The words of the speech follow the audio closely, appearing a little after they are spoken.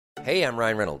Hey, I'm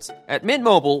Ryan Reynolds. At Mint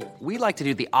Mobile, we like to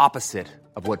do the opposite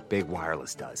of what Big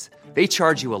Wireless does. They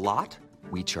charge you a lot,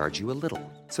 we charge you a little.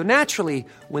 So naturally,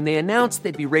 when they announced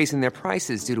they'd be raising their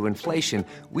prices due to inflation,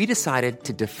 we decided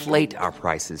to deflate our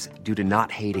prices due to not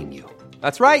hating you.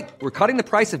 That's right. We're cutting the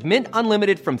price of Mint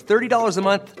Unlimited from $30 a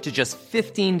month to just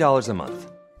 $15 a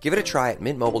month. Give it a try at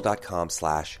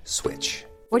mintmobile.com/switch.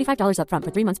 $45 up front for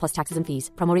 3 months plus taxes and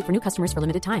fees. Promo rate for new customers for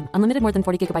limited time. Unlimited more than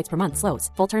 40 gigabytes per month. Slows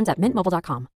full terms at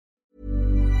mintmobile.com.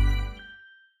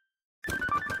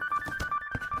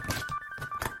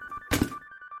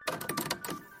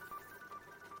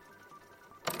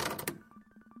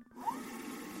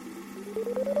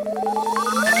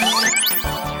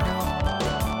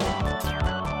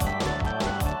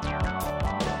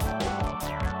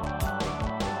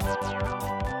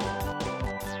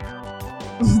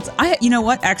 You know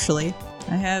what? Actually,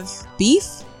 I have beef.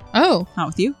 Oh, Not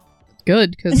with you.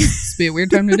 good, because this would be a weird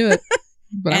time to do it.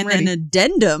 But I'm And ready. an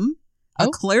addendum, a Oh.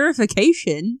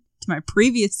 clarification to my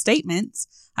previous statements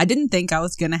I didn't think I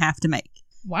was going to have to make.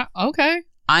 Wow. Okay.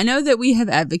 I know that we have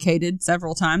advocated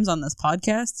several times on this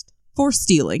podcast for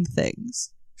stealing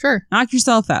things. Sure. Knock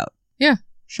yourself out. Yeah.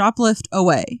 Shoplift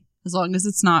away. As long as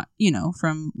it's not,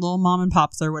 from little mom and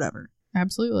pops or whatever.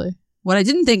 Absolutely. What I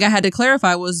didn't think I had to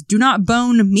clarify was do not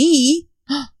bone me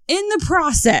in the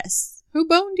process. Who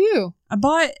boned you? I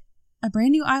bought a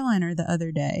brand new eyeliner the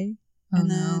other day. And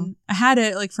then I had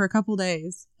it for a couple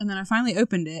days. And then I finally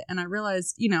opened it and I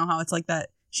realized, how it's like that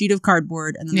sheet of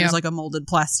cardboard and then Yeah. there's a molded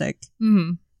plastic.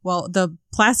 Mm-hmm. Well, the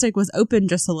plastic was open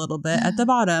just a little bit at the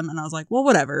bottom. And I was like, well,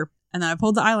 whatever. And then I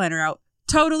pulled the eyeliner out,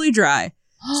 totally dry.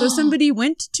 So somebody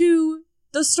went to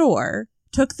the store,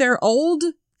 took their old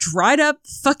dried up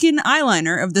fucking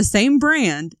eyeliner of the same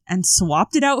brand and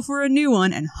swapped it out for a new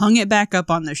one and hung it back up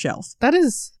on the shelf. That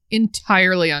is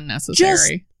entirely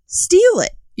unnecessary. Steal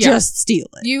it. Yeah. Just steal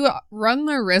it. You run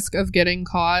the risk of getting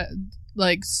caught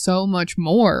so much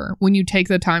more when you take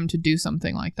the time to do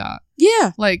something like that.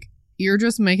 Yeah. You're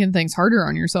just making things harder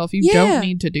on yourself. You Yeah. don't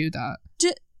need to do that.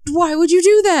 Why would you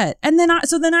do that? And then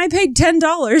I paid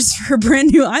 $10 for a brand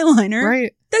new eyeliner.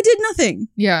 Right. That did nothing.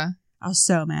 Yeah. I was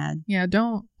so mad. Yeah.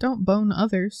 Don't bone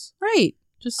others. Right.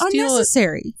 Just steal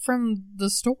Unnecessary. it from the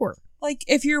store.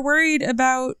 If you're worried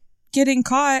about getting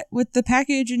caught with the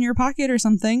package in your pocket or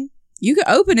something, you could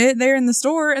open it there in the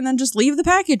store and then just leave the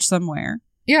package somewhere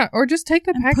Yeah. Or just take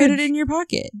the and package. put it in your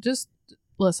pocket. Just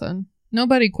listen.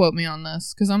 Nobody quote me on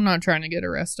this because I'm not trying to get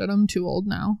arrested. I'm too old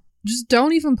now. Just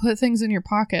don't even put things in your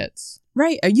pockets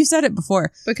Right. You said it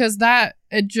before. because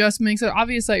it just makes it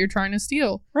obvious that you're trying to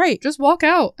steal. Right. Just walk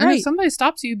out. And Right. if somebody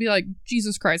stops you, be like,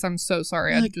 Jesus Christ, I'm so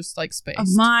sorry. I just spaced.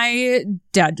 My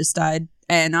dad just died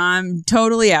and I'm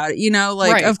totally out.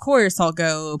 Right. Of course I'll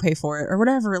go pay for it or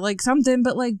whatever, something,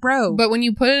 but bro. But when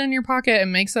you put it in your pocket, it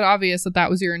makes it obvious that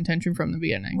was your intention from the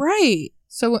beginning. Right.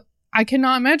 So I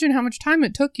cannot imagine how much time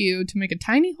it took you to make a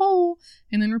tiny hole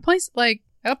and then replace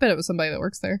I bet it was somebody that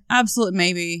works there. Absolutely.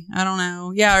 Maybe. I don't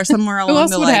know. Yeah. Or somewhere Who along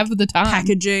else the would have the time?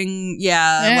 packaging.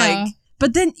 Yeah.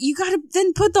 But then you got to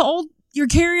then put you're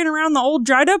carrying around the old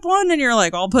dried up one and you're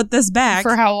like, I'll put this back.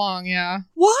 For how long? Yeah.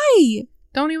 Why?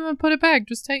 Don't even put it back.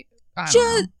 Just take. I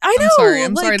don't know. I know. I'm sorry.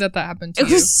 I'm sorry that happened to It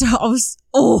you. was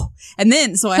and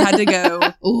then so I had to go.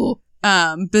 Ooh.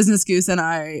 Business Goose and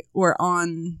I were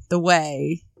on the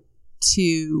way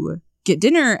to get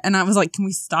dinner, and I was like, "Can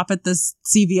we stop at this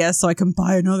CVS so I can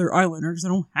buy another eyeliner because I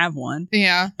don't have one?"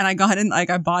 Yeah. And I got in, I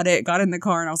bought it, got in the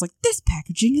car, and I was like, "This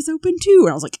packaging is open too." And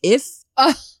I was like, "If."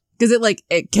 Because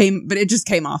it came, but it just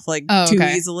came off too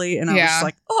okay. easily, and I was Yeah. just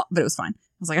like, "Oh," but it was fine.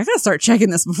 I was like, "I gotta start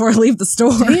checking this before I leave the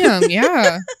store." Damn.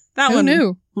 Yeah. That Who one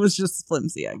knew? was just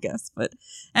flimsy, I guess. But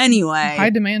anyway, High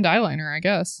demand eyeliner, I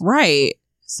guess. right?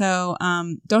 So,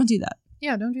 don't do that.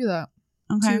 Yeah. Don't do that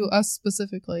Okay. to us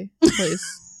specifically, please.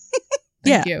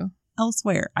 Thank you.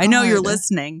 Elsewhere. I know you're God.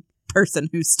 listening, person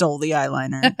who stole the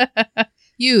eyeliner.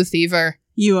 You thiever.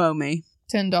 You owe me.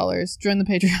 $10. Join the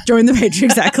Patreon. Join the page,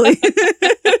 exactly.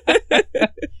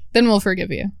 Then we'll forgive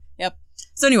you. Yep.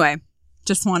 So anyway,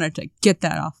 just wanted to get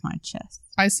that off my chest.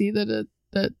 I see that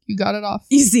you got it off.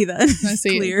 You see that? I It's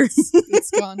see. clear.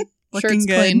 It's gone. Looking Shirt's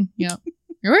good. clean. Yeah.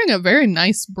 You're wearing a very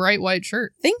nice bright white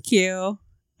shirt. Thank you.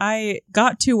 I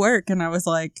got to work and I was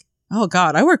like, oh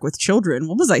God, I work with children.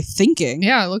 What was I thinking?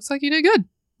 Yeah, it looks like you did good.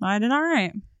 I did all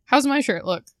right. How's my shirt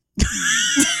look?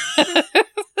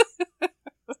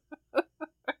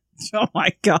 Oh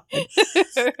my God.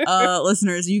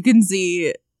 Listeners, you can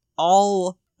see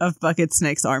all of Bucket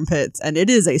Snake's armpits and it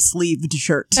is a sleeved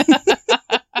shirt.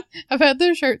 I've had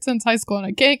this shirt since high school and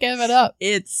I can't give it up.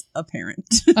 It's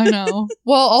apparent. I know.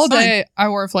 Well, all It's fine. day I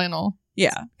wore flannel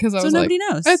Yeah. Because I So was nobody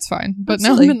like, knows. it's fine. But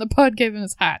Absolutely. now I'm in the pod cave and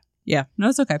it's hot. Yeah. No,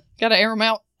 it's okay. Gotta air them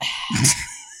out.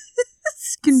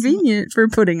 It's convenient for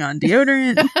putting on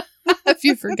deodorant. If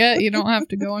you forget, you don't have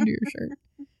to go under your shirt.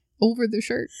 Over the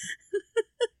shirt.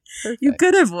 Perfect. You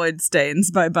could avoid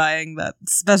stains by buying that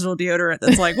special deodorant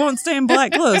that's like, won't stain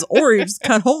black clothes. Or you just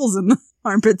cut holes in the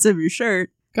armpits of your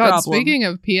shirt. God, Problem. speaking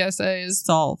of PSAs,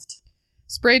 Solved.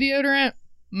 spray deodorant?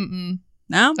 Mm-mm.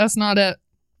 No? That's not it.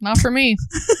 Not for me.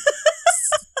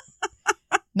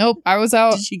 Nope. I was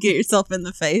out. Did you get yourself in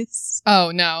the face?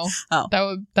 Oh, no. Oh.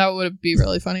 That would be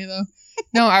really funny, though.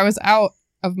 No, I was out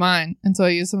of mine, and so I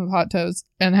used some of Hot Toes,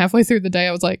 and halfway through the day,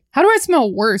 I was like, how do I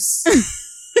smell worse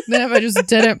than if I just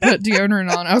didn't put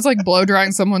deodorant on? I was like blow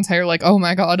drying someone's hair, like, oh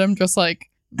my God, I'm just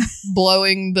like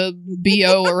blowing the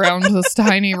BO around this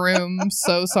tiny room. I'm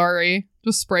so sorry.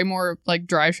 Just spray more like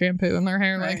dry shampoo in their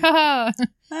hair, like, haha.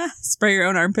 Spray your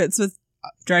own armpits with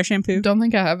dry shampoo. Don't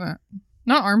think I haven't.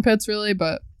 Not armpits, really,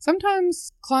 but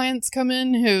sometimes clients come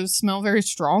in who smell very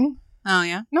strong. Oh,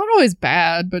 yeah? Not always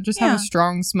bad, but just have Yeah. a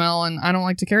strong smell, and I don't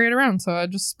like to carry it around, so I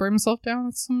just spray myself down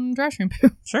with some dry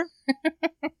shampoo. Sure.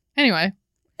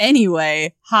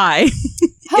 Anyway, hi.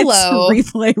 hello.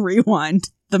 It's Replay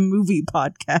Rewind, the movie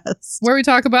podcast. Where we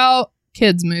talk about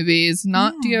kids' movies,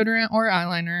 not Yeah. deodorant or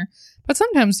eyeliner, but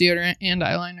sometimes deodorant and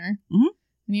eyeliner. Mhm.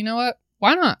 And you know what?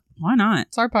 Why not? Why not?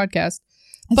 It's our podcast.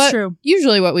 It's But true.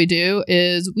 usually what we do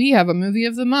is we have a movie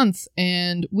of the month,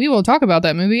 and we will talk about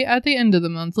that movie at the end of the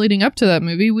month. Leading up to that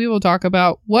movie, we will talk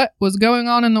about what was going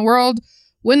on in the world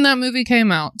when that movie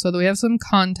came out, so that we have some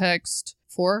context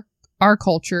for our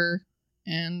culture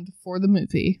and for the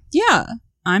movie. Yeah.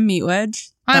 I'm Meat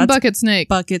Wedge. I'm That's Bucket Snake.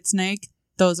 Bucket Snake.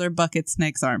 Those are Bucket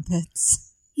Snake's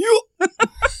armpits.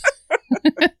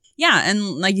 Yeah, and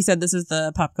like you said, this is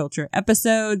the pop culture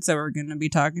episode, so we're going to be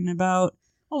talking about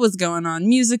what was going on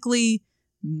musically,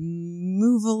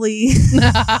 movily,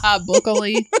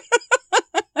 Bookily.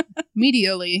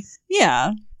 Medially.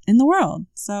 yeah, in the world.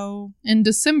 So, In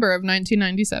December of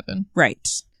 1997. right.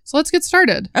 So let's get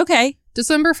started. Okay.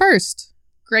 December 1st.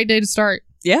 Great day to start.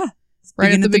 Yeah. Right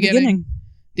Begin at the beginning.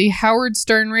 The Howard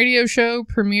Stern radio show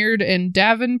premiered in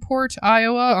Davenport,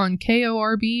 Iowa on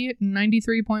KORB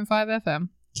 93.5 FM.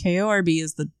 KORB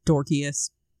is the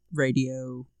dorkiest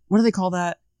radio. What do they call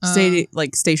that?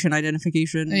 Station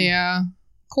identification? Yeah.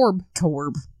 Corb.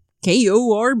 Corb.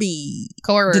 KORB.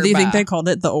 Corb. Do they think they called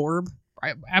it the orb?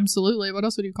 Absolutely. What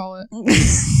else would you call it?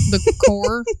 The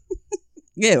core?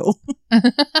 Ew.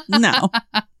 No.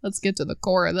 Let's get to the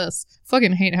core of this.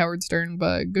 Fucking hate Howard Stern,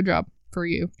 but good job for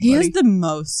you. He buddy. has the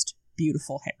most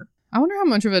beautiful hair. I wonder how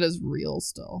much of it is real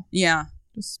still. Yeah.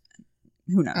 Just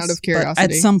Who knows? out of But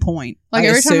curiosity. at some point. like I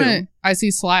every assume. time I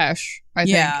see Slash, I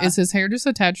Yeah. think, is his hair just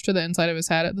attached to the inside of his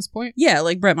hat at this point? Yeah,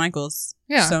 like Bret Michaels.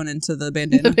 Yeah. Sewn into the The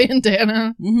bandana.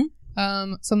 bandana.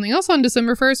 Mm-hmm. Something else on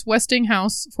December 1st,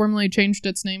 Westinghouse formally changed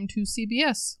its name to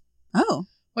CBS, Oh.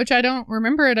 which I don't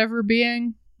remember it ever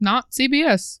being not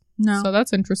CBS. No. So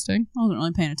that's interesting. I wasn't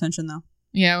really paying attention, though.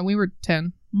 Yeah, we were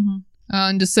 10. Mm-hmm.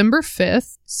 On December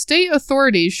 5th, state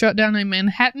authorities shut down a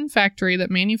Manhattan factory that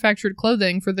manufactured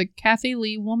clothing for the Kathy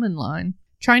Lee Woman line.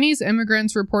 Chinese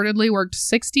immigrants reportedly worked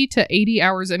 60 to 80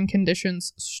 hours in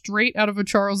conditions straight out of a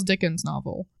Charles Dickens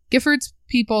novel. Gifford's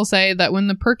people say that when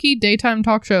the perky daytime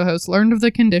talk show host learned of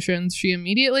the conditions, she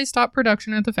immediately stopped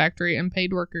production at the factory and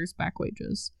paid workers back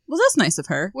wages. Well, that's nice of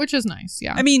her. Which is nice,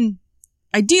 yeah. I mean,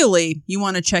 ideally, you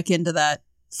want to check into that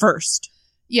first,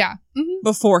 yeah. Mhm.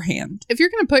 beforehand. If you're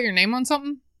going to put your name on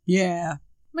something, Yeah.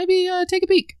 maybe take a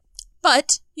peek.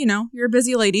 But, you're a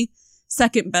busy lady.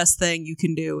 Second best thing you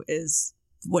can do is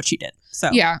what she did.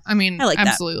 So, Yeah, I mean, I like that.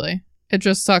 absolutely. It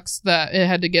just sucks that it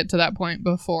had to get to that point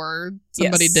before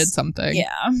somebody Yes. did something.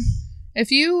 Yeah.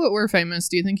 If you were famous,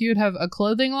 do you think you'd have a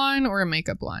clothing line or a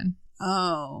makeup line?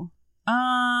 Oh.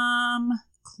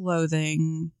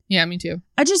 Clothing. Yeah, me too.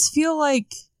 I just feel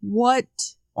like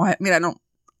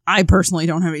I personally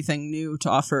don't have anything new to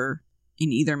offer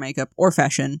in either makeup or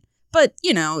fashion. But,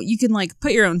 you can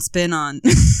put your own spin on.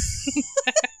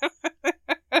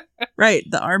 Right,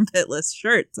 the armpitless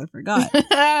shirts, I forgot.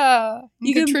 I'm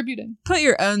You can- contributing. Put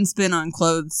your own spin on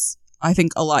clothes, I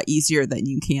think, a lot easier than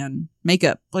you can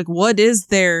makeup. Like, what is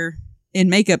there in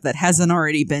makeup that hasn't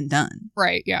already been done?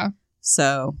 Right, yeah.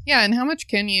 So, Yeah, and how much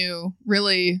can you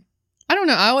really... I don't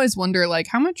know, I always wonder,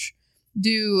 how much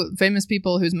do famous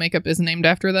people whose makeup is named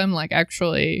after them,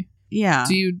 actually... yeah.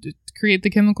 Do you create the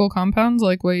chemical compounds?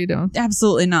 What are you doing?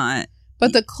 Absolutely not.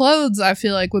 But the clothes, I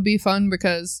feel like, would be fun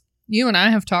because you and I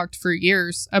have talked for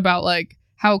years about,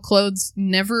 how clothes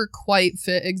never quite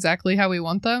fit exactly how we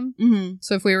want them. Mm-hmm.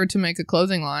 So if we were to make a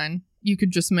clothing line, you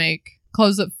could just make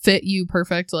clothes that fit you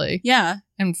perfectly. Yeah.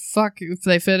 And fuck if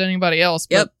they fit anybody else,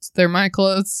 but Yep. they're my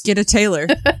clothes. Get a tailor.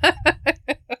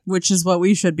 Which is what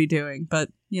we should be doing. But,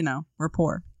 you know, we're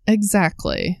poor.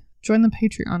 Exactly. Join the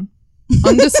Patreon.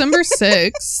 On December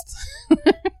 6th,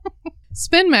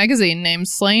 Spin Magazine named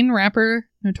slain rapper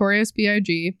Notorious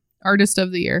B.I.G. Artist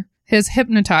of the Year. His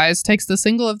Hypnotize takes the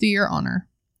Single of the Year honor.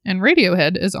 And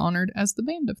Radiohead is honored as the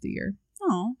Band of the Year.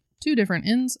 Oh. 2 different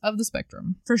ends of the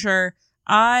spectrum. For sure.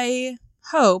 I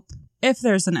hope if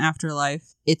there's an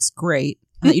afterlife, it's great.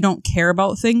 And that you don't care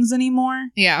about things anymore.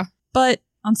 Yeah. But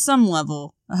on some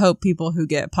level, I hope people who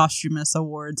get posthumous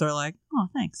awards are like, oh,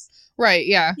 thanks. Right,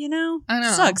 yeah. You know? I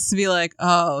know. Sucks to be like,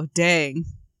 oh, dang.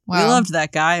 Wow. We loved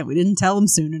that guy and we didn't tell him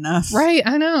soon enough. Right,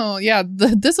 I know. Yeah,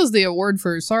 this is the award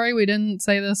for sorry we didn't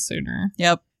say this sooner.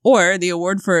 Yep. Or the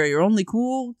award for you're only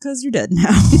cool because you're dead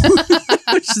now.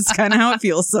 Which is kind of how it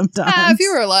feels sometimes. If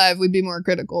you were alive, we'd be more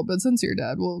critical, but since you're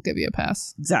dead, we'll give you a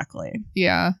pass. Exactly.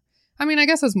 Yeah. I mean, I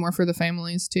guess it's more for the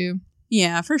families, too.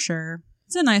 Yeah, for sure.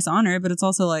 It's a nice honor, but it's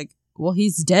also like, well,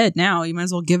 he's dead now. You might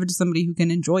as well give it to somebody who can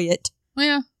enjoy it. Well,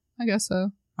 yeah, I guess so.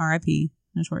 R.I.P.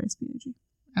 Notorious B.I.G.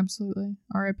 Absolutely.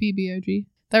 R.I.P. B.I.G.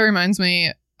 That reminds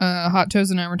me, Hot Toes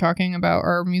and I were talking about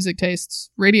our music tastes.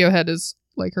 Radiohead is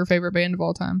like her favorite band of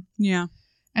all time. Yeah.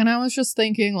 And I was just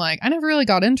thinking, like, I never really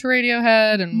got into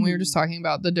Radiohead, and we were just talking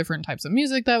about the different types of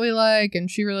music that we like, and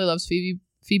she really loves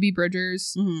Phoebe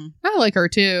Bridgers. Mm-hmm. I like her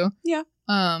too. Yeah.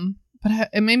 But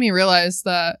it made me realize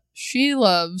that she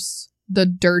loves the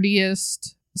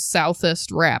dirtiest,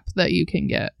 southest rap that you can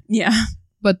get. Yeah.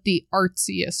 But the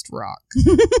artsiest rock.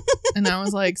 And I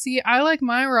was like, see, I like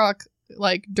my rock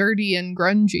like dirty and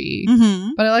grungy,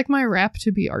 but I like my rap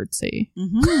to be artsy.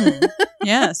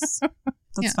 Yes.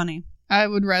 That's Yeah. funny. I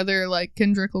would rather like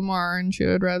Kendrick Lamar, and she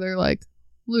would rather like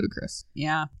Ludacris.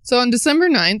 Yeah. So on December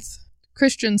 9th,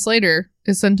 Christian Slater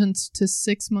is sentenced to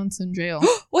 6 months in jail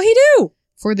What he do?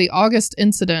 for the August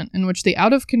incident in which the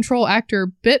out-of-control actor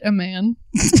bit a man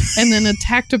and then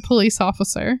attacked a police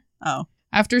officer. Oh.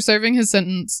 After serving his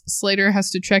sentence, Slater has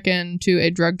to check in to a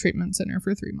drug treatment center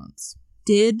for 3 months.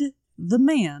 Did the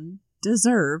man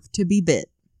deserve to be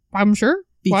bit? I'm sure.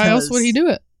 Why else would he do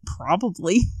it?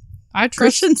 Probably. I trust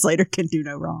Christian Slater can do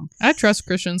no wrong. I trust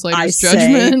Christian Slater's I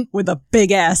judgment. say with a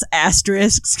big ass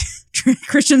asterisk.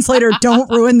 Christian Slater, don't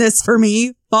ruin this for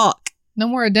me. Fuck. No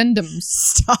more addendums.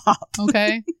 Stop.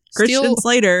 Okay. Christian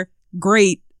Slater,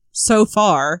 great so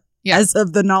far, Yeah. as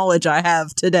of the knowledge I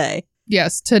have today.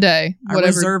 Yes, today. I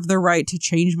Whatever. reserve the right to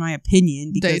change my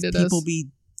opinion because date it people is. be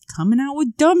coming out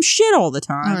with dumb shit all the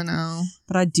time. I know.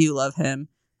 But I do love him.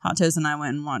 Hot Toes and I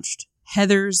went and watched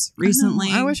Heathers recently.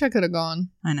 I wish I could have gone.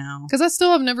 I know. Because I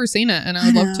still have never seen it, and I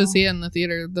would I love to know. see it in the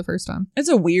theater the first time. It's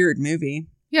a weird movie.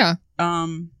 Yeah.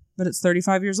 But it's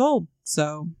 35 years old,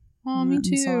 so Oh, we me went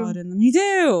and saw too. it me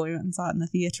too. We went and saw it in the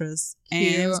theaters, and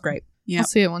it was Cute. great. Yeah, I'll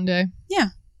see it one day. yeah.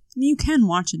 You can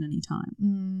watch it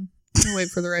anytime. I'll wait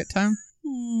for the right time.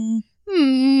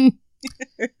 Hmm.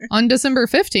 On December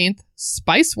 15th,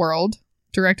 Spice World,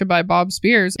 directed by Bob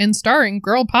Spears and starring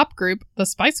girl pop group The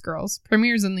Spice Girls,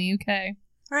 premieres in the UK.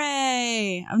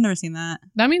 Hooray! I've never seen that.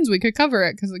 That means we could cover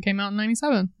it because it came out in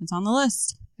 97. It's on the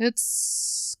list.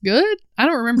 It's good? I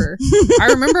don't remember. I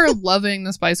remember loving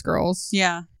The Spice Girls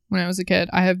Yeah, when I was a kid.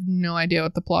 I have no idea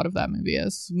what the plot of that movie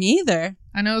is. me either.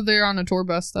 I know they're on a tour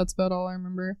bus. That's about all I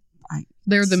remember. I-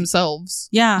 They're themselves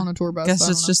Yeah, on a tour bus. guess I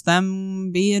don't it's know. just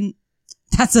them being.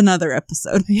 That's another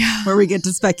episode Yeah. where we get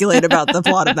to speculate about the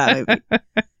plot of that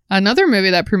movie. Another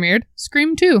movie that premiered,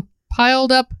 Scream 2,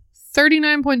 piled up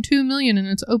 $39.2 million in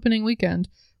its opening weekend,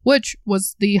 which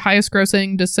was the highest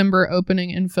grossing December opening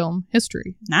in film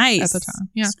history Nice at the time.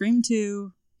 Yeah. Scream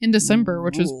 2. In December,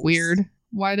 which is Rules. weird.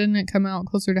 Why didn't it come out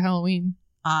closer to Halloween?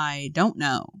 I don't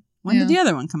know. When Yeah. did the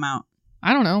other one come out?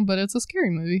 I don't know, but it's a scary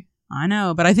movie. I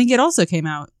know, but I think it also came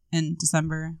out in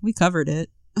December. We covered it.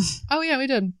 Oh, yeah, we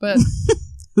did, but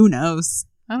Who knows?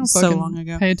 I don't So fucking long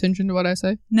ago. pay attention to what I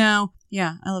say. No.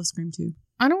 Yeah, I love Scream 2.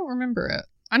 I don't remember it.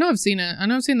 I know I've seen it. I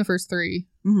know I've seen the first 3,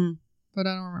 Mm-hmm. but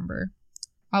I don't remember.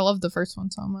 I love the first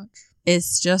one so much.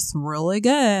 It's just really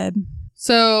good.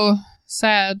 So,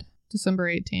 sad, December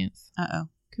 18th. Uh-oh.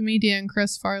 Comedian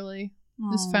Chris Farley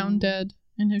is found dead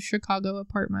in his Chicago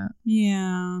apartment.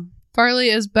 Yeah. Farley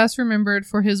is best remembered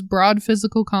for his broad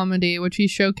physical comedy, which he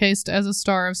showcased as a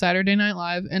star of Saturday Night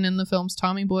Live and in the films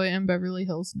Tommy Boy and Beverly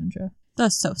Hills Ninja.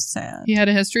 That's so sad. He had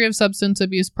a history of substance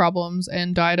abuse problems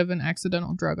and died of an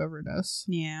accidental drug overdose.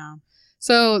 Yeah.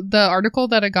 So the article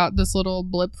that I got this little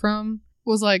blip from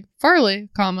was like, Farley,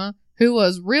 comma, who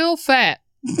was real fat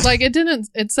Like,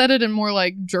 it said it in more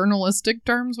like journalistic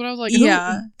terms, but I was like,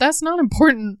 Yeah. that's not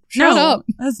important. Shut up.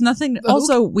 That's nothing. Who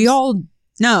Also, we cares? all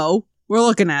know we're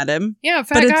looking at him. Yeah,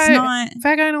 But it's not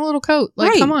fat guy in a little coat.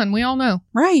 Like, Right. come on, we all know.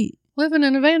 right. Living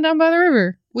in a van down by the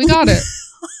river. We got it.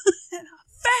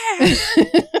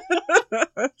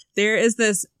 There is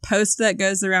this post that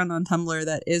goes around on Tumblr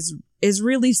that is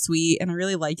really sweet, and I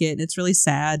really like it. And it's really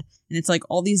sad, and it's like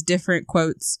all these different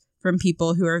quotes from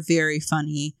people who are very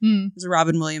funny. There's a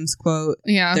Robin Williams quote.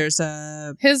 Yeah. There's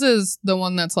a His is the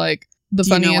one that's like, the Do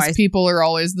you know funniest why- people are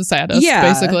always the saddest, Yeah.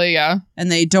 basically. Yeah.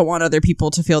 and they don't want other people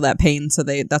to feel that pain, so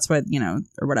that's why,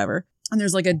 or whatever. And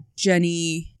there's like a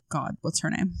Jenny, God, what's her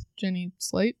name? Jenny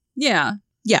Slate. Yeah.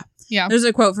 Yeah. There's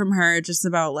a quote from her just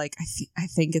about like, I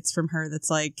think it's from her that's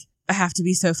like, I have to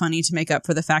be so funny to make up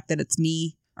for the fact that it's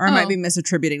me. Or I might Oh. be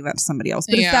misattributing that to somebody else.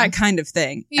 But Yeah. it's that kind of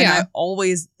thing. And Yeah. I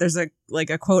always, there's a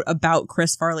quote about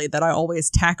Chris Farley that I always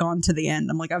tack on to the end.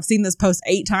 I'm like, I've seen this post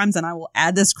 8 times and I will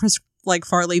add this Chris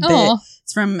Farley bit. Oh.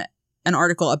 It's from an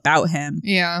article about him.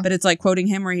 Yeah. But it's like quoting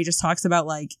him where he just talks about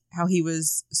like how he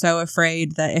was so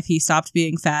afraid that if he stopped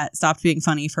being fat, stopped being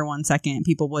funny for 1 second,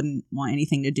 people wouldn't want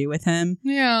anything to do with him.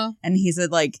 Yeah. And he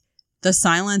said like the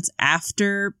silence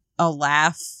after a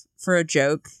laugh for a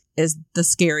joke is the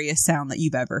scariest sound that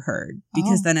you've ever heard,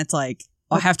 because Oh. then it's like,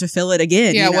 I have to fill it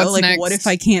again. Yeah, what's like next? what if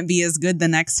I can't be as good the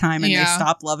next time and Yeah. they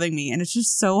stop loving me? And it's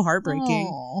just so heartbreaking.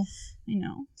 Oh. I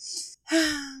know.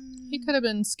 He could have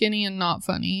been skinny and not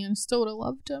funny and still would have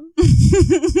loved him.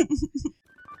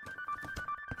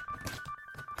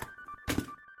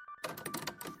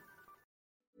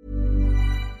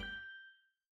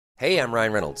 Hey, I'm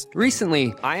Ryan Reynolds.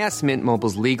 Recently, I asked Mint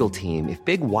Mobile's legal team if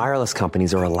big wireless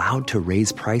companies are allowed to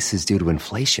raise prices due to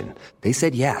inflation. They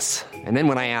said yes. And then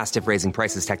when I asked if raising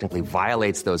prices technically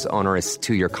violates those onerous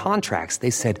 2-year contracts, they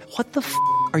said, "What the f***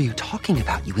 are you talking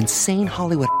about, you insane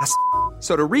Hollywood ass?"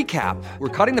 So to recap, we're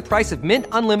cutting the price of Mint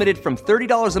Unlimited from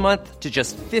 $30 a month to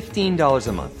just $15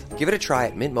 a month. Give it a try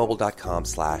at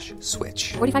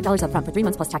mintmobile.com/switch. $45 upfront for 3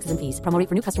 months plus taxes and fees. Promo rate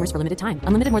for new customers for limited time.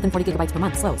 Unlimited more than 40 gigabytes per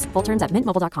month. Slows full terms at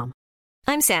mintmobile.com.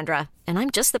 I'm Sandra, and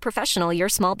I'm just the professional your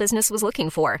small business was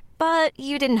looking for. But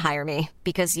you didn't hire me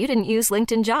because you didn't use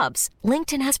LinkedIn Jobs.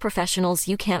 LinkedIn has professionals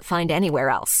you can't find anywhere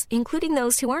else, including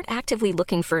those who aren't actively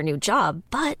looking for a new job,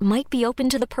 but might be open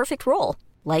to the perfect role,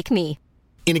 like me.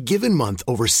 In a given month,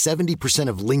 over 70%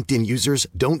 of LinkedIn users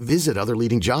don't visit other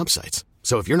leading job sites.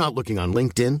 So if you're not looking on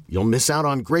LinkedIn, you'll miss out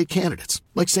on great candidates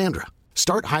like Sandra.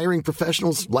 Start hiring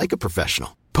professionals like a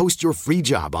professional. Post your free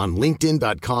job on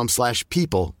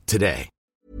linkedin.com/people today.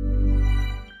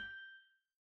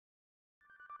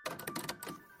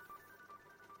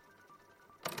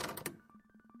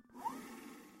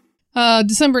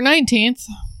 December 19th,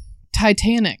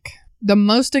 Titanic. The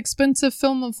most expensive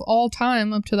film of all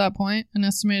time up to that point, an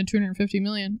estimated $250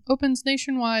 million, opens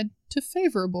nationwide to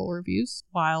favorable reviews.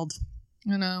 Wild.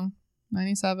 I know.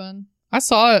 97. I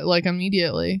saw it like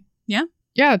immediately. Yeah?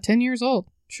 Yeah, 10 years old.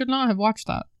 Should not have watched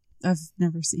that. I've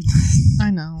never seen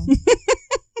I know.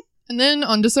 And then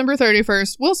on December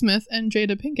 31st, Will Smith and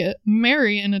Jada Pinkett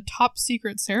marry in a top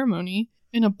secret ceremony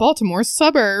in a Baltimore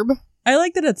suburb. I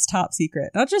like that it's top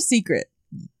secret, not just secret.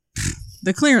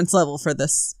 The clearance level for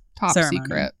this Top ceremony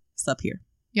secret. is up here.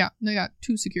 Yeah, they got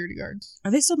 2 security guards.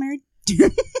 Are they still married?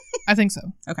 I think so.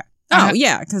 Okay. Uh, Oh,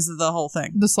 yeah, because of the whole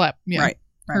thing. The slap. Yeah. Right.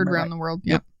 Heard around the world.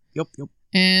 Yep. Yep. Yep.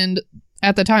 And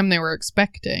at the time they were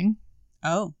expecting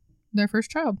Oh. their first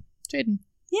child, Jaden.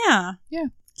 Yeah. Yeah.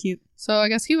 Cute. So I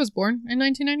guess he was born in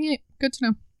 1998. Good to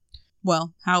know.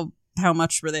 Well, how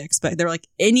much were they expect? They're like,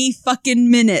 any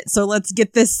fucking minute, so let's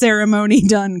get this ceremony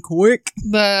done quick.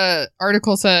 The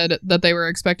article said that they were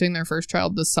expecting their first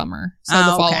child this summer. So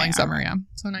the okay, following summer, alright. yeah.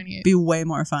 So 98. Be way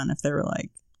more fun if they were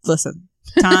like, listen,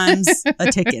 time's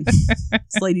a ticking.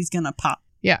 This lady's gonna pop.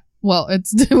 Yeah. Well, it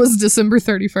was December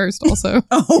 31st also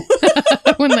Oh.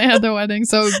 when they had the wedding.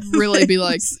 So it would really be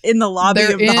like in the lobby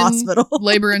they're of the in hospital.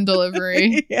 labor and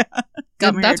delivery. Yeah.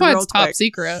 Got That's married why real it's top quick.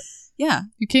 secret. Yeah.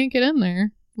 You can't get in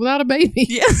there without a baby.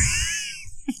 Yeah.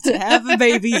 To have a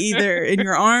baby either in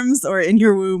your arms or in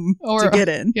your womb Or- to get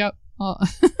in. Yep.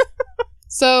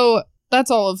 So that's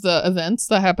all of the events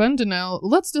that happened. And now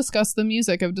let's discuss the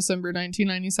music of December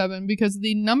 1997, because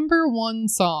the number 1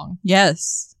 song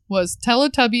Yes. was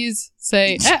Teletubbies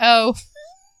Say Uh-oh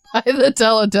by the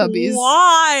Teletubbies.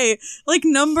 Why? Like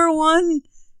number 1?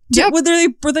 Yep.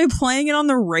 Were they playing it on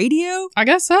the radio? I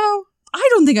guess so. I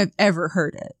don't think I've ever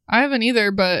heard it. I haven't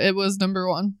either, but it was number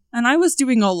 1. And I was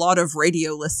doing a lot of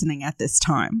radio listening at this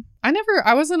time.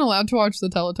 I wasn't allowed to watch the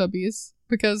Teletubbies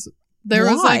because There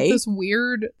was like Why? this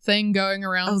weird thing going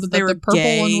around Oh, that they were the purple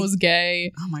gay. one was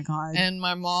gay. Oh my God. And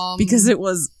my mom... Because it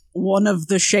was one of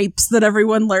the shapes that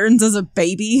everyone learns as a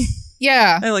baby.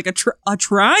 Yeah. Like a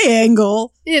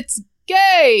triangle. It's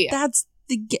gay! That's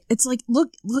it's like,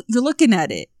 look, you're looking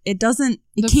at it. It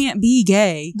can't be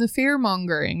gay. The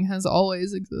fear-mongering has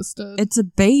always existed. It's a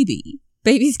baby.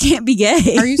 Babies can't be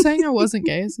gay. Are you saying I wasn't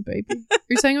gay as a baby? Are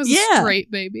you saying I was a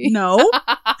straight baby? No.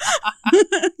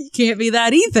 You can't be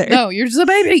that either. No, you're just a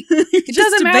baby. It Just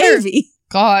doesn't a matter. baby.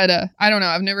 God, I don't know.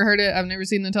 I've never heard it. I've never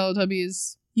seen the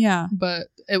Teletubbies, Yeah. but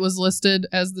it was listed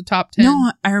as the top 10.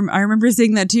 No, I remember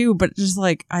seeing that too, but just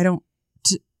like, I don't,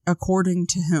 according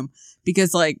to whom?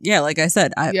 Because like, yeah, like I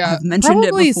said, I've mentioned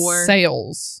probably it before.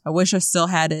 Sales. I wish I still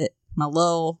had it. My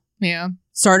little Yeah.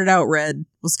 started out red,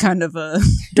 was kind of a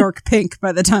dark pink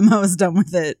by the time I was done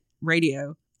with it.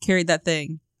 Radio. Carried that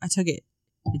thing. I took it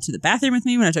into the bathroom with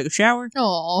me when I took a shower.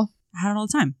 Aw. I had it all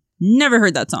the time. Never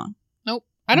heard that song. Nope.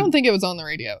 I don't think it was on the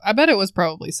radio. I bet it was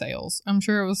probably Sales. I'm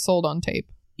sure it was sold on tape.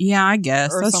 Yeah, I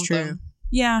guess. Or That's something. true.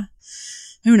 Yeah.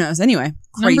 Who knows? Anyway,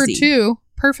 crazy. Number 2,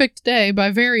 Perfect Day by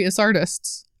various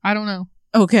artists. I don't know.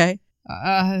 Okay.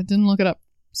 I didn't look it up.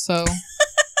 So,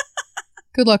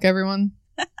 good luck, everyone.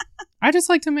 I just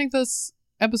like to make this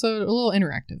episode a little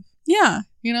interactive. Yeah.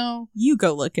 You know, You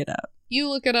go look it up. you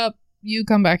look it up, you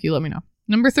come back, you let me know.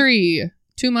 Number 3,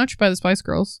 Too Much by the Spice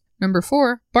Girls. Number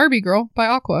 4, Barbie Girl by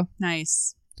Aqua.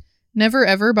 Nice. Never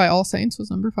Ever by All Saints was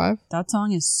number 5. That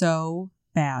song is so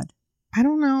bad. I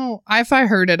don't know. If I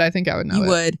heard it, I think I would know You it.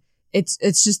 would.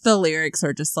 It's just the lyrics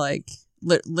are just like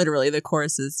literally the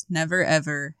chorus is never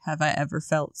ever have I ever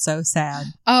felt so sad.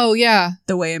 Oh, yeah.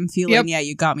 The way I'm feeling, Yep. yeah,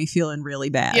 you got me feeling really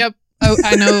bad. Yep. Oh,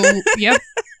 I know. Yep.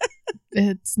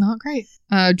 It's not great.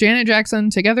 Janet Jackson,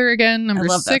 Together Again, number I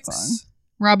love that 6. song.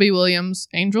 Robbie Williams,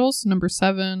 Angels, number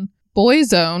 7.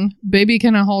 Boyzone, Baby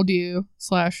Can I Hold You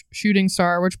 / Shooting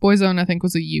Star, which Boyzone I think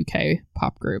was a UK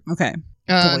pop group. Okay.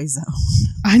 Boyzone.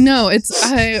 I know.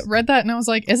 I read that and I was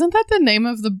like, isn't that the name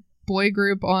of the boy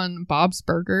group on Bob's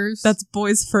Burgers? That's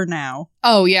Boys for Now.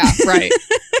 Oh, yeah, right.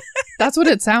 That's what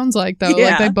it sounds like, though.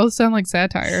 Yeah. Like, they both sound like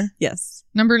satire. Yes.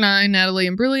 Number 9, Natalie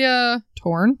Imbruglia,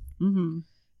 Torn. Mm-hmm.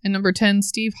 And number 10,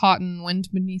 Steve Houghton, Wind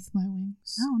Beneath My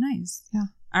Wings. Oh, nice. Yeah.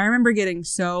 I remember getting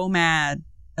so mad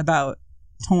about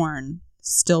Torn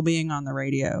still being on the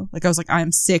radio. Like, I was like,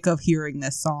 I'm sick of hearing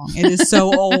this song. It is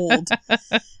so old.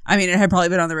 I mean, it had probably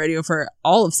been on the radio for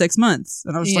all of 6 months.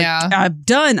 And I was Yeah. like,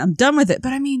 I'm done with it.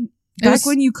 But I mean, It back was-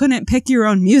 when you couldn't pick your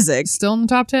own music, Still in the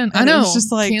top 10. I And it know. was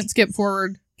just like, can't skip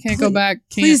forward. Can't go please- back.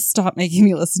 Can't. please stop making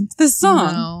me listen to this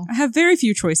song. No. I have very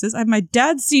few choices. I have my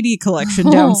dad's CD collection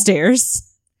Oh. downstairs.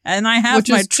 And I have Which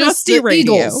my is just trusty the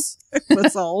radio. Eagles.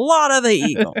 With a lot of the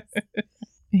Eagles.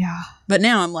 Yeah. But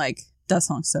now I'm like, that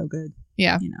song's so good.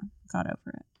 Yeah. You know, got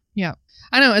over it. Yeah.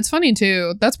 I know. It's funny,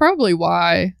 too. That's probably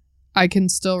why I can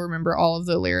still remember all of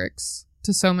the lyrics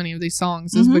to so many of these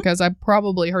songs is Mhm. because I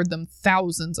probably heard them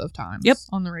thousands of times Yep.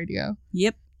 on the radio.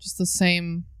 Yep. Just the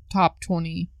same top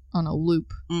 20 on a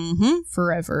loop Mm-hmm.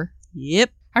 forever.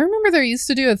 Yep. I remember they used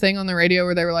to do a thing on the radio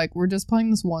where they were like, we're just playing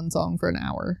this one song for an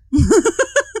hour.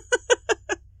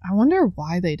 I wonder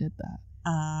why they did that.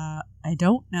 I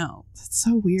don't know. That's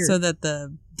so weird. So that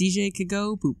the DJ could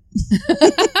go boop.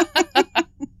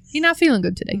 You're not feeling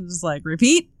good today. It was like,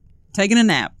 repeat, taking a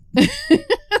nap.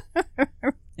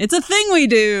 It's a thing we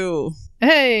do.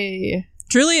 Hey.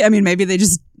 Truly, I mean, maybe they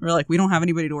just were like, we don't have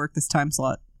anybody to work this time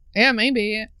slot. Yeah,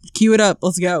 maybe. Cue it up.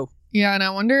 Let's go. Yeah, and I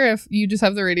wonder if you just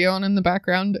have the radio on in the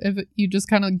background, if you just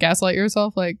kind of gaslight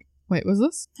yourself, like, wait, was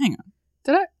this? Hang on.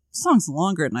 Did I? This song's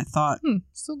longer than I thought.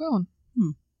 Still going.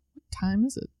 Hmm. What time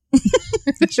is it?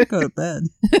 I should go to bed.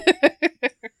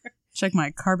 Check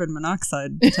my carbon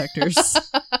monoxide detectors.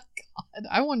 God,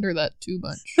 I wonder that too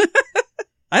much.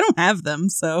 I don't have them,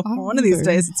 so I don't one of these either.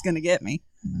 days it's going to get me.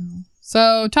 No.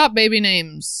 So, top baby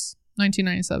names,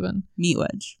 1997. Meat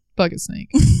wedge. Bucket Snake.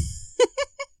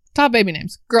 Top baby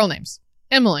names. Girl names.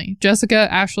 Emily, Jessica,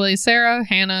 Ashley, Sarah,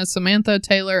 Hannah, Samantha,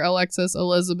 Taylor, Alexis,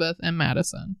 Elizabeth, and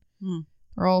Madison.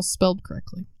 They're all spelled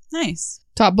correctly. Nice.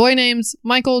 Top boy names.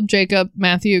 Michael, Jacob,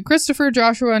 Matthew, Christopher,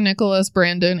 Joshua, Nicholas,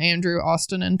 Brandon, Andrew,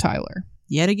 Austin, and Tyler.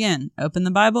 Yet again, open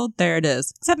the Bible, there it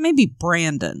is. Except maybe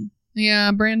Brandon.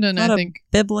 Yeah, Brandon, Not I a think.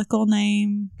 biblical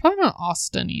name. Probably not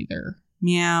Austin either.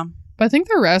 Yeah, But I think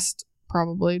the rest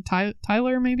probably.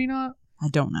 Tyler, maybe not. I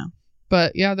don't know.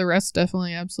 But yeah, the rest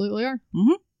definitely absolutely are.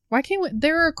 Mhm. Why can't we?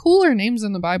 There are cooler names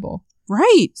in the Bible.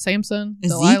 Right. Samson,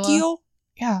 Delilah. Ezekiel?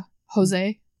 Yeah.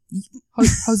 Jose.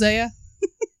 Hosea.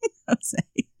 Jose.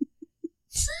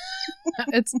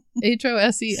 It's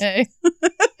Hosea.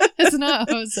 His It's not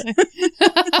Jose.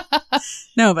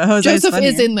 No, but Jose Joseph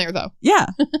is in there, though. Yeah.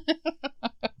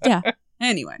 Yeah.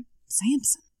 Anyway,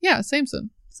 Samson. Yeah, Samson.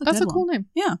 That's a cool name.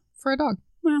 Yeah. For a dog.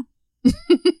 Well,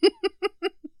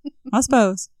 I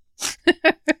suppose.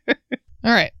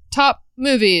 All right. Top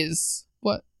movies.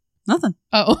 What? Nothing.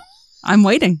 Oh. I'm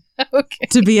waiting Okay.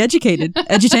 to be educated.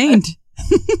 Edutained.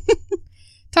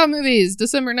 Top movies.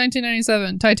 December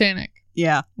 1997. Titanic.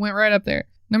 Yeah. Went right up there.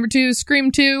 Number 2,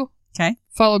 Scream 2. Okay.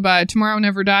 Followed by Tomorrow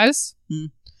Never Dies.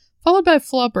 Followed by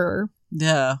Flubber.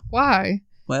 Yeah. Why?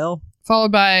 Well.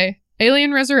 Followed by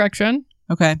Alien Resurrection.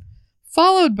 Okay.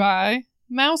 Followed by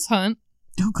Mouse Hunt.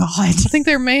 Oh, God. I think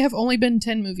there may have only been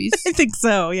 10 movies. I think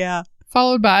so, yeah.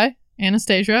 Followed by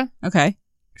Anastasia. Okay.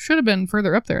 Should have been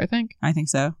further up there, I think. I think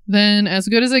so. Then As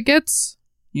Good as It Gets.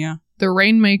 Yeah. The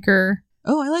Rainmaker.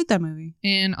 Oh, I like that movie.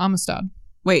 And Amistad.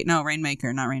 Wait, no,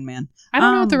 Rainmaker, not Rain Man. I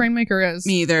don't know what the Rainmaker is.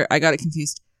 Me either. I got it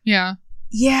confused. Yeah.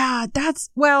 Yeah,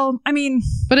 well, I mean.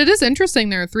 But it is interesting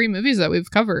there are 3 movies that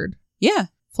we've covered. Yeah.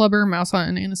 Flubber, Mouse Hunt,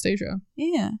 and Anastasia.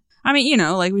 Yeah. I mean,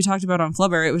 like we talked about on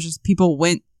Flubber, it was just people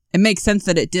went. It makes sense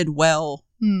that it did well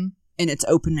in its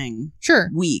opening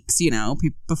weeks,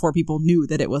 before people knew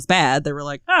that it was bad. They were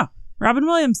like, oh, Robin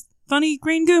Williams, funny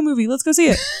green goo movie. Let's go see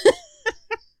it.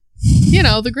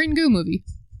 The Green Goo movie.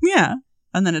 Yeah.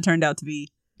 And then it turned out to be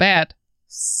bad.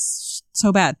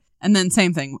 So bad. And then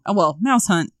same thing. Well, Mouse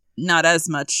Hunt, not as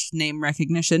much name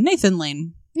recognition. Nathan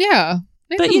Lane. Yeah.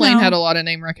 Nathan But, Lane had a lot of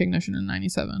name recognition in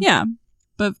 97. Yeah.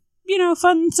 But,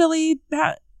 fun, silly.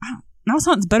 Mouse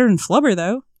Hunt's better than Flubber,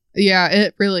 though. Yeah,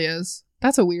 it really is.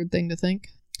 That's a weird thing to think.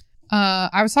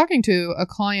 I was talking to a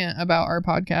client about our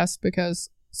podcast because,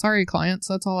 sorry, clients,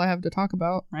 that's all I have to talk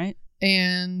about. Right.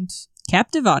 And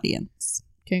captive audience.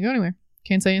 Can't go anywhere.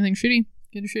 Can't say anything shitty.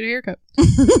 Get a shitty haircut.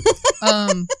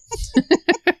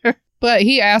 But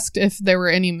he asked if there were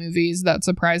any movies that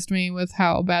surprised me with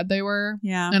how bad they were.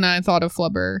 Yeah. And I thought of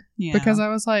Flubber. Yeah. Because I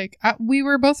was like, we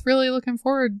were both really looking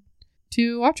forward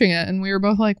to watching it. And we were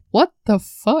both like, what the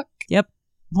fuck? Yep.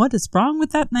 What is wrong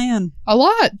with that man? A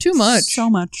lot. Too much. So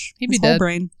much. He'd be His whole dead.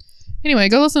 brain. Anyway,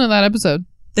 go listen to that episode.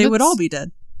 They would all be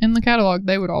dead. In the catalog,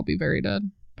 they would all be very dead.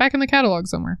 Back in the catalog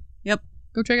somewhere. Yep.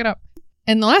 Go check it out.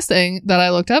 And the last thing that I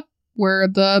looked up were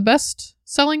the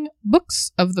best-selling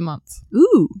books of the month.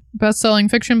 Ooh. Best-selling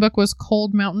fiction book was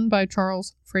Cold Mountain by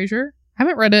Charles Fraser. I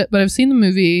haven't read it, but I've seen the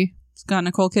movie. It's got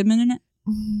Nicole Kidman in it?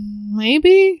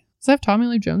 Maybe. Does it have Tommy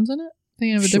Lee Jones in it?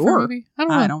 Thinking of a different movie?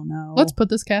 I don't know. Let's put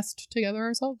this cast together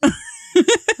ourselves.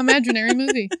 Imaginary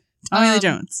movie. Tommy Lee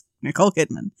Jones. Nicole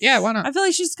Kidman. Yeah, why not? I feel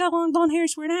like she's got long blonde hair.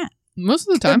 She's wearing a hat. Most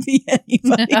of the time. Could be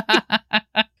anybody.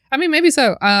 I mean, maybe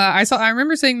so. I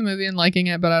remember seeing the movie and liking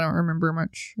it, but I don't remember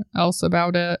much else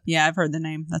about it. Yeah, I've heard the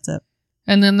name. That's it.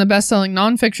 And then the best-selling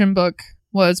nonfiction book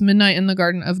was Midnight in the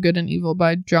Garden of Good and Evil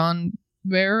by John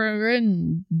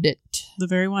Verendit. The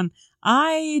very one.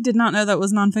 I did not know that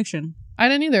was nonfiction. I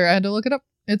didn't either. I had to look it up.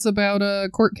 It's about a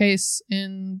court case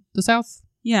in the South.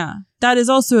 Yeah. That is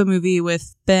also a movie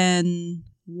with Ben...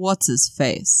 What's his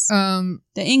face? The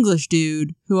English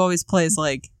dude who always plays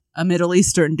like a Middle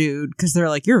Eastern dude because they're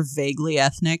like, you're vaguely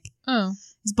ethnic. Oh.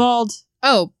 He's bald.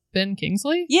 Oh, Ben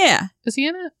Kingsley? Yeah. Is he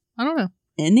in it? I don't know.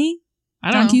 Any? I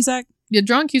don't John know. Cusack? Yeah,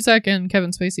 John Cusack and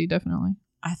Kevin Spacey, definitely.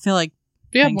 I feel like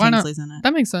Yeah, Ben why Kingsley's not? in it.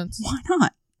 That makes sense. Why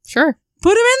not? Sure.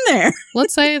 Put him in there.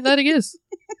 Let's say that he is.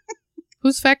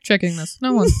 Who's fact-checking this?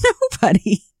 No one.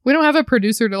 Nobody. We don't have a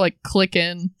producer to like click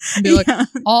in and be like, Yeah.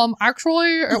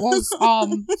 Actually, it was,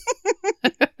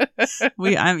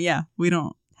 we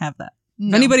don't have that. No.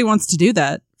 If anybody wants to do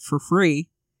that for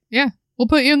free, Yeah, we'll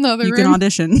put you in the other you room. can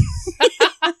audition.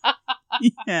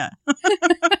 Yeah.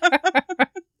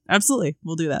 Absolutely.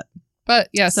 We'll do that. But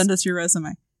yes, Send us your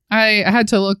resume. I had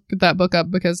to look that book up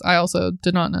because I also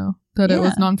did not know that it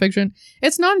was Yeah. nonfiction.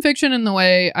 It's nonfiction in the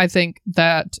way I think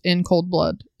that In Cold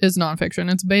Blood is nonfiction.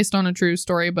 It's based on a true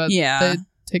story, but Yeah. they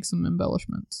take some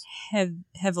embellishments.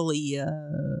 Heavily,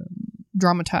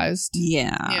 Dramatized.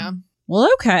 yeah. Yeah. Well,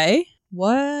 okay.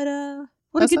 What a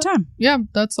That's good time. Yeah,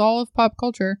 that's all of pop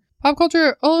culture. Pop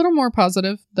culture, a little more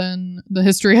positive than the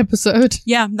history episode.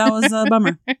 Yeah, that was a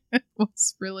bummer. That It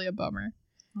was really a bummer.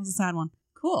 was a sad one.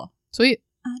 Cool. Sweet.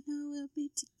 I know we'll be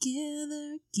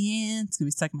together again. It's going to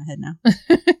be stuck in my head now.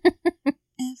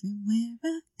 Everywhere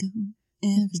I go,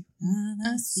 everyone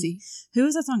I see. Who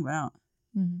is that song about?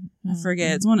 I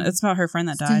forget. It's about her friend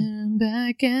that died. Stand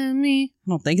back at me.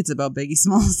 I don't think it's about Biggie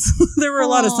Smalls. There were a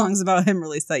lot of Aw. songs about him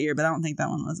released that year, but I don't think that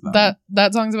one was about him.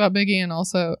 That song's about Biggie and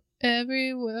also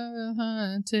Everywhere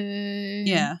I Take.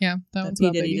 Yeah. Yeah, that that one's P.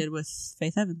 about Diddy Biggie. did with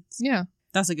Faith Evans. Yeah.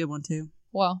 That's a good one, too.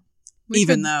 Well.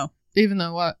 Even though Even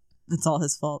though what? it's all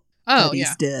his fault. Oh, that he's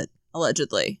yeah. dead,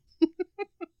 allegedly.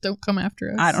 Don't come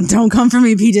after us. Don't come for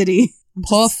me, P. Diddy.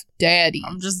 Puff Daddy.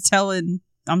 I'm just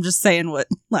saying what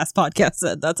last podcast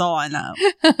said. That's all I know.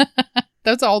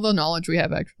 That's all the knowledge we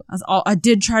have, actually. That's all. I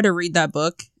did try to read that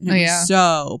book. And it was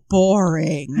so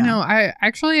boring. I know.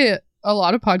 A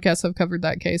lot of podcasts have covered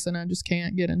that case, and I just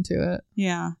can't get into it.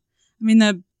 Yeah. I mean,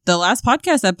 the last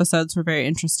podcast episodes were very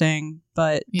interesting,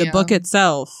 but the book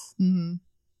itself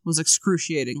was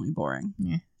excruciatingly boring.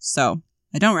 Yeah. So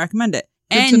I don't recommend it.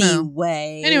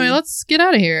 Anyway, let's get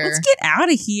out of here. Let's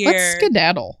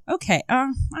skedaddle. Okay.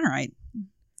 All right. A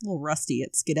little rusty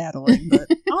at skedaddling, but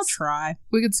I'll try.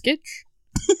 We could sketch.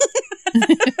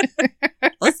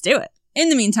 Let's do it. In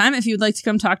the meantime, if you'd like to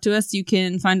come talk to us, you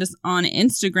can find us on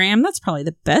Instagram. That's probably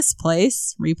the best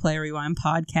place, Replay Rewind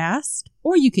Podcast.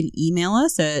 Or you can email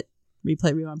us at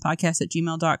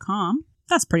replayrewindpodcast@gmail.com.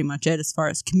 That's pretty much it as far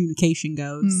as communication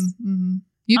goes. Mm-hmm.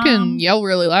 You can yell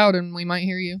really loud and we might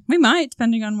hear you. We might,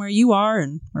 depending on where you are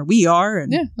and where we are.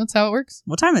 And yeah, that's how it works.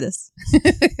 What time it is.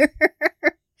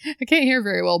 I can't hear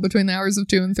very well between the hours of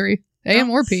 2 and 3. AM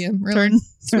or PM, really.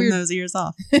 Turn those ears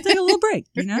off. Take a little break,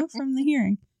 from the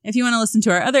hearing. If you want to listen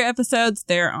to our other episodes,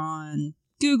 they're on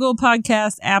Google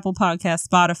Podcasts, Apple Podcasts,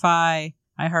 Spotify,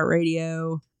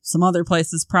 iHeartRadio, some other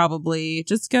places probably.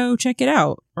 Just go check it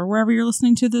out, or wherever you're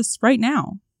listening to this right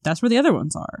now. That's where the other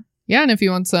ones are. Yeah, and if you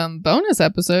want some bonus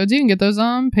episodes, you can get those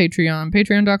on Patreon.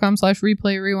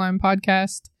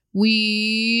 Patreon.com/ReplayRewindPodcast.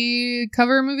 We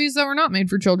cover movies that were not made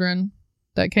for children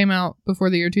that came out before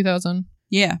the year 2000.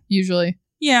 Yeah. Usually.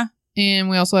 Yeah. And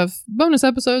we also have bonus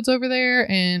episodes over there.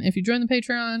 And if you join the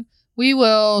Patreon, we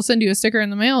will send you a sticker in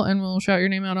the mail and we'll shout your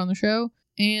name out on the show.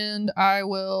 And I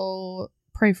will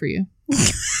pray for you.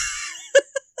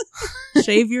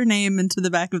 Shave your name into the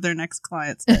back of their next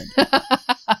client's head.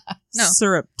 No.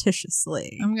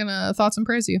 Surreptitiously. I'm going to thoughts and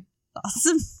praise you.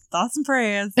 Thoughts and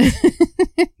prayers.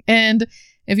 And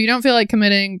if you don't feel like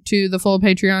committing to the full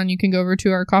Patreon, you can go over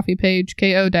to our coffee page,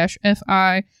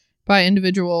 ko-fi, buy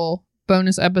individual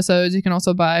bonus episodes. You can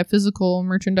also buy physical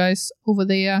merchandise over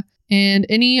there. And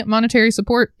any monetary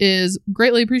support is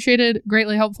greatly appreciated,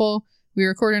 greatly helpful. We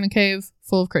record in a cave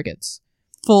full of crickets.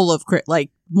 Like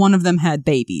one of them had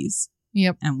babies.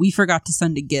 Yep. And we forgot to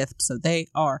send a gift, so they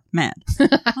are mad.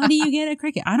 How do you get a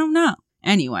cricket? I don't know.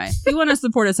 Anyway, if you want to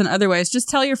support us in other ways, just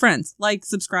tell your friends. Like,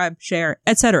 subscribe, share,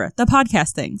 etc. The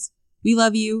podcast things. We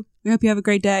love you. We hope you have a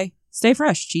great day. Stay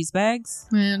fresh, cheese bags.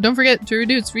 And don't forget to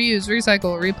reduce, reuse,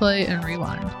 recycle, replay, and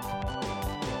rewind.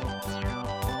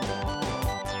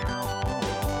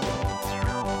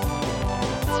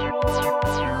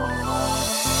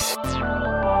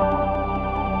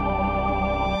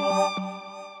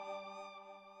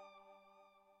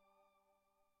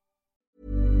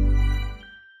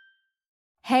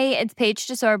 Hey, it's Paige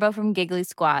DeSorbo from Giggly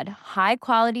Squad. High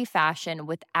quality fashion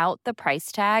without the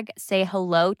price tag. Say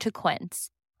hello to Quince.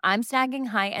 I'm snagging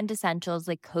high-end essentials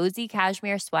like cozy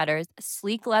cashmere sweaters,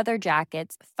 sleek leather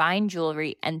jackets, fine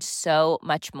jewelry, and so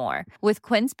much more. With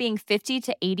Quince being 50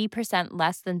 to 80%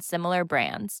 less than similar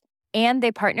brands. And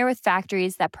they partner with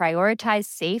factories that prioritize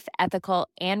safe, ethical,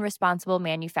 and responsible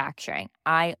manufacturing.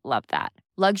 I love that.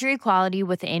 Luxury quality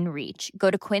within reach.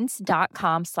 Go to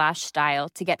quince.com/style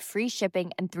to get free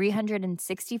shipping and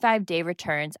 365-day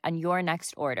returns on your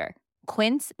next order.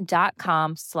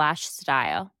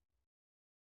 Quince.com/style.